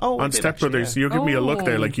on Step Brothers. You give me a look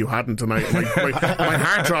there like you hadn't, and my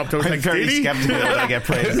heart dropped. I was I'm like, very skeptical that I get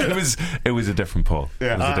praised. It was a different Paul.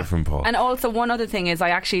 Yeah. It was a different Paul. And also one other thing is I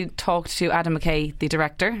actually talked to Adam McKay, the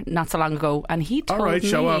director, not so long ago, and he told me,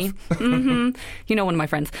 show off. You know, one of my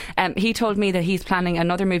friends, he told me that he's planning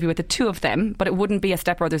another movie with the two of them, but it wouldn't be a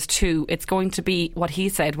Step Brothers 2. It's going to be, what he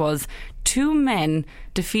said was, two men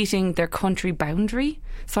defeating their country boundary.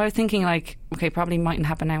 So I was thinking, like, okay, probably mightn't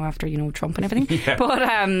happen now after, you know, Trump and everything. Yeah. But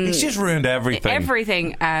it's just ruined everything.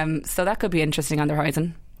 Everything. So that could be interesting on the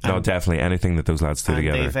horizon. No, definitely anything that those lads do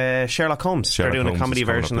together. They've Sherlock Holmes. They're doing a comedy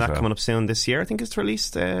version of that coming up soon this year. I think it's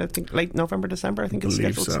released late November, December. I think it's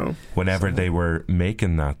scheduled. So. Whenever they were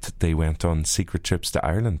making that, they went on secret trips to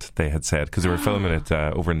Ireland, they had said, because they were filming it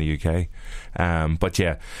over in the UK. But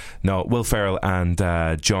yeah, no, Will Ferrell and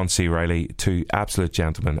John C. Reilly, two absolute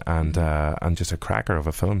gentlemen, and just a cracker of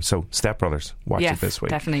a film. So Step Brothers, watch it this week.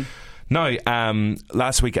 Definitely. Now,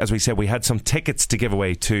 last week, as we said, we had some tickets to give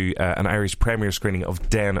away to an Irish premiere screening of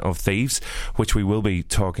Den of Thieves, which we will be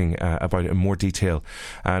talking about in more detail.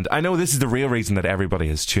 And I know this is the real reason that everybody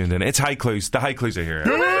has tuned in. It's Haiclues. The Haiclues are here.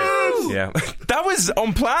 Yeah, that was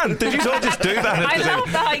unplanned. Did you all just do that? I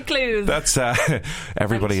love the Haiclues. That's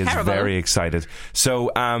everybody is very excited.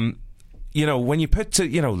 So, you know, when you put to,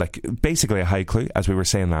 you know, like basically a Haiclue, as we were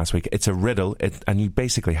saying last week, it's a riddle, and you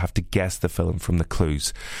basically have to guess the film from the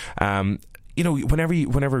clues. You know, whenever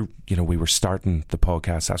you know, we were starting the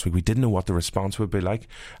podcast last week, we didn't know what the response would be like,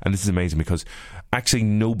 and this is amazing because actually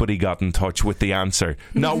nobody got in touch with the answer.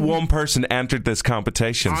 Not one person entered this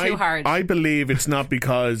competition. Too hard. I believe it's not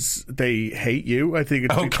because they hate you. I think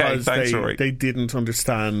it's because they didn't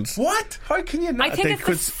understand. What? How can you not? I think it's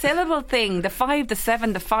the syllable thing. The 5, the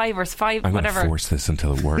 7, the 5 or 5, I'm whatever. I'm going to force this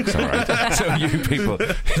until it works, all right? So you people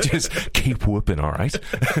just keep whooping, all right?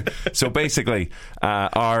 So basically,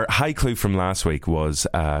 our Haiclue from last week was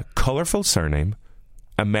colourful surname,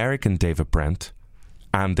 American David Brent,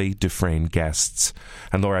 Andy Dufresne guests.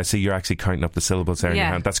 And Laura, I see you're actually counting up the syllables there in your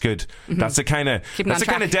hand. That's good. Mm-hmm. That's the kind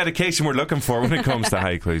of dedication we're looking for when it comes to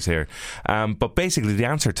Haiclues here. But basically the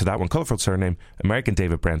answer to that one, colourful surname, American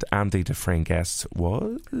David Brent, Andy Dufresne guests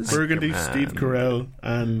was Burgundy, Steve Carell,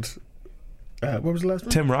 and what was the last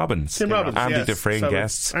one? Tim Robbins. Andy Dufresne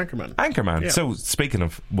guests. Anchorman. Yeah. So speaking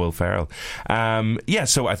of Will Ferrell,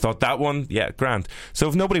 so I thought that one, grand. So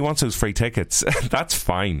if nobody wants those free tickets, that's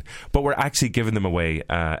fine. But we're actually giving them away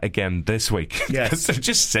again this week. Yes. They're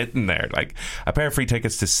just sitting there, like a pair of free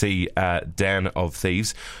tickets to see Den of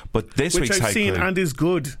Thieves. But this week's I've seen and is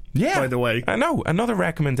good. Yeah, by the way. I know, another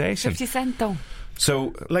recommendation. 50 cent though.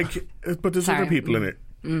 So but there's other people in it.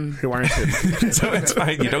 Who aren't in. So it's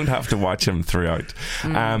fine, you don't have to watch them throughout.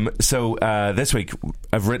 So this week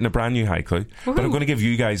I've written a brand new Haiclue, but I'm going to give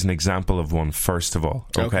you guys an example of one first of all.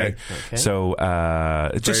 Okay. So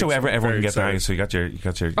just so everyone can get the hang. So you got your you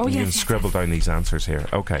can scribble down these answers here.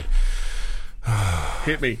 Okay.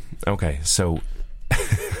 Hit me. Okay, so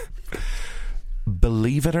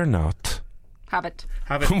believe it or not, have it.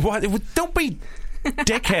 What? Don't be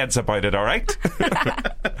dickheads about it, all right?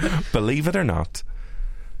 Believe it or not,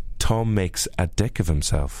 Tom makes a dick of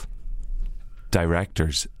himself.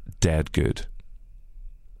 Director's dead good.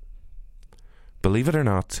 Believe it or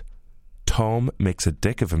not, Tom makes a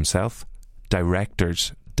dick of himself.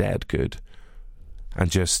 Director's dead good.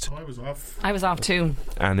 And just... I was off too.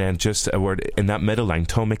 And then just a word in that middle line,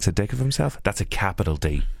 Tom makes a dick of himself. That's a capital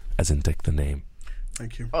D, as in Dick the name.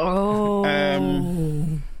 Thank you. Oh...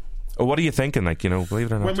 what are you thinking? Like, you know,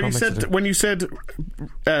 believe it or not. When you said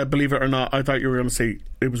believe it or not, I thought you were going to say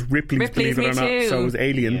it was Ripley's Believe It or Not. Too. So it was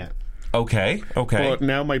Alien. Yeah. Okay. But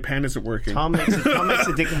now my pen isn't working. Tom makes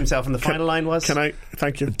a dick of himself, and the final line was. Can I?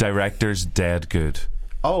 Thank you. Director's dead good.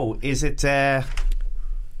 Oh, is it?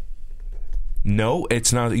 No,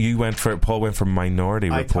 it's not. Paul went for Minority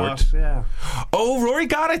Report. Thought, yeah. Oh, Rory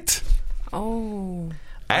got it. Oh.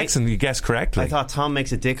 Excellent, you guessed correctly. I thought Tom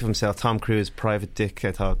makes a dick of himself. Tom Cruise, private dick.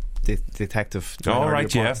 I thought detective. All right,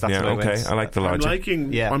 reports. Okay. I like the logic.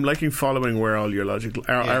 I'm liking following where all your logic,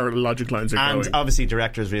 our logic lines are going. And obviously,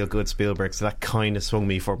 director's real good, Spielberg. So that kind of swung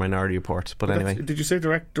me for Minority Report. But anyway, did you say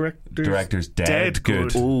director's dead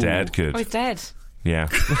good? Dead good. Oh, he's dead. Yeah.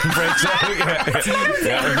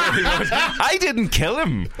 I didn't kill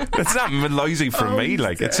him. It's not lousy for me.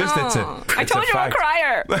 Like, it's just it's a. I told you I'm a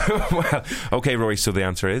crier. Well, okay, Roy. So the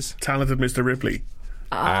answer is Talented Mr. Ripley.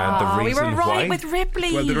 The we reason were right why, with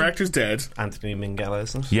Ripley. Well, the director's dead. Anthony Minghella,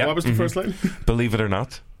 isn't it? Yeah. What was the first line? Believe it or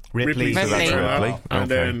not. Ripley. So that's Ripley. Ripley.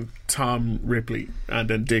 And Okay. then Tom Ripley. And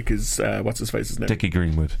then Dick is, what's his face's name? Dickie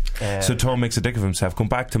Greenwood. So Tom makes a dick of himself. Come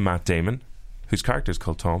back to Matt Damon, whose character is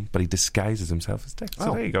called Tom, but he disguises himself as Dick.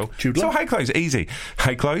 So there you go. Jude So Law. Haiclue's easy.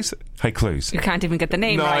 Haiclue's. You can't even get the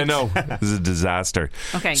name No, right. I know. This is a disaster.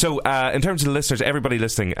 Okay. So, in terms of the listeners, everybody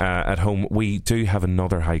listening at home, we do have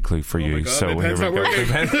another Haiclue for you. my God, So my here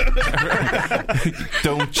pen's we not go.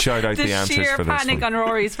 Don't shout out The the answers sheer for this panic one. on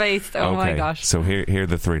Rory's face. Oh my gosh. So here are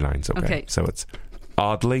the 3 lines. Okay. So it's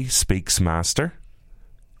oddly speaks master.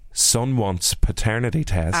 Son wants paternity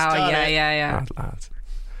test. Oh, yeah. Lads.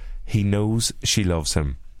 He knows she loves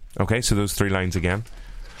him. Okay, so those 3 lines again.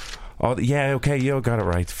 Oh, yeah, okay, you got it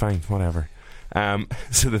right. Fine, whatever.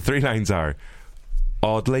 So the 3 lines are: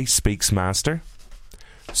 oddly speaks master.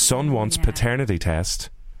 Son wants paternity test.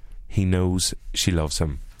 He knows she loves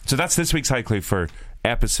him. So that's this week's Haiclue for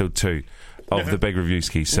episode 2 of the Big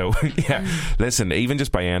Reviewski. So listen, even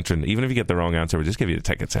just by entering, even if you get the wrong answer, we'll just give you the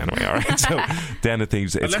tickets anyway. All right. So then it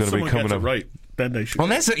thinks it's going to be coming gets up it right. Then they should.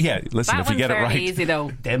 Unless listen, That if you one's get it fairly right, easy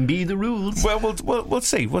though. Them be the rules. well, we'll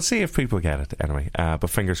see. We'll see if people get it anyway. But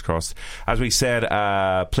fingers crossed. As we said,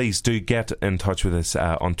 please do get in touch with us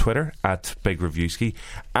on Twitter at Big Reviewski,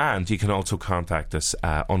 and you can also contact us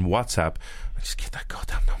on WhatsApp. Just get that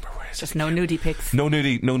goddamn number. Just no nudie pics. No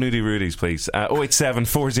nudie Rudies, please. 087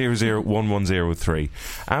 400 1103.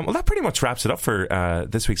 Well, that pretty much wraps it up for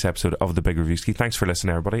this week's episode of the Big Reviewski. Thanks for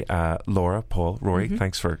listening, everybody. Laura, Paul, Rory,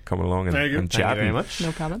 thanks for coming along and chatting. Thank you very much.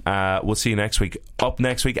 No problem. We'll see you next week. Up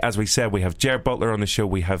next week, as we said, we have Jared Butler on the show.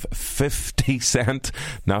 We have 50 Cent,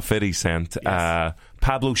 not 50 Cent. Yes.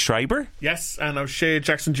 Pablo Schreiber. Yes, and O'Shea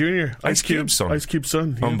Jackson Jr. Ice Cube's son. Ice Cube's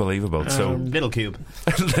son. Yeah. Unbelievable. So Little Cube.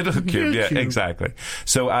 Little Cube, yeah, exactly.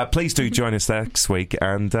 So please do join us next week,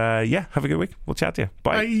 and have a good week. We'll chat to you.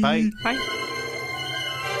 Bye. Bye. Bye.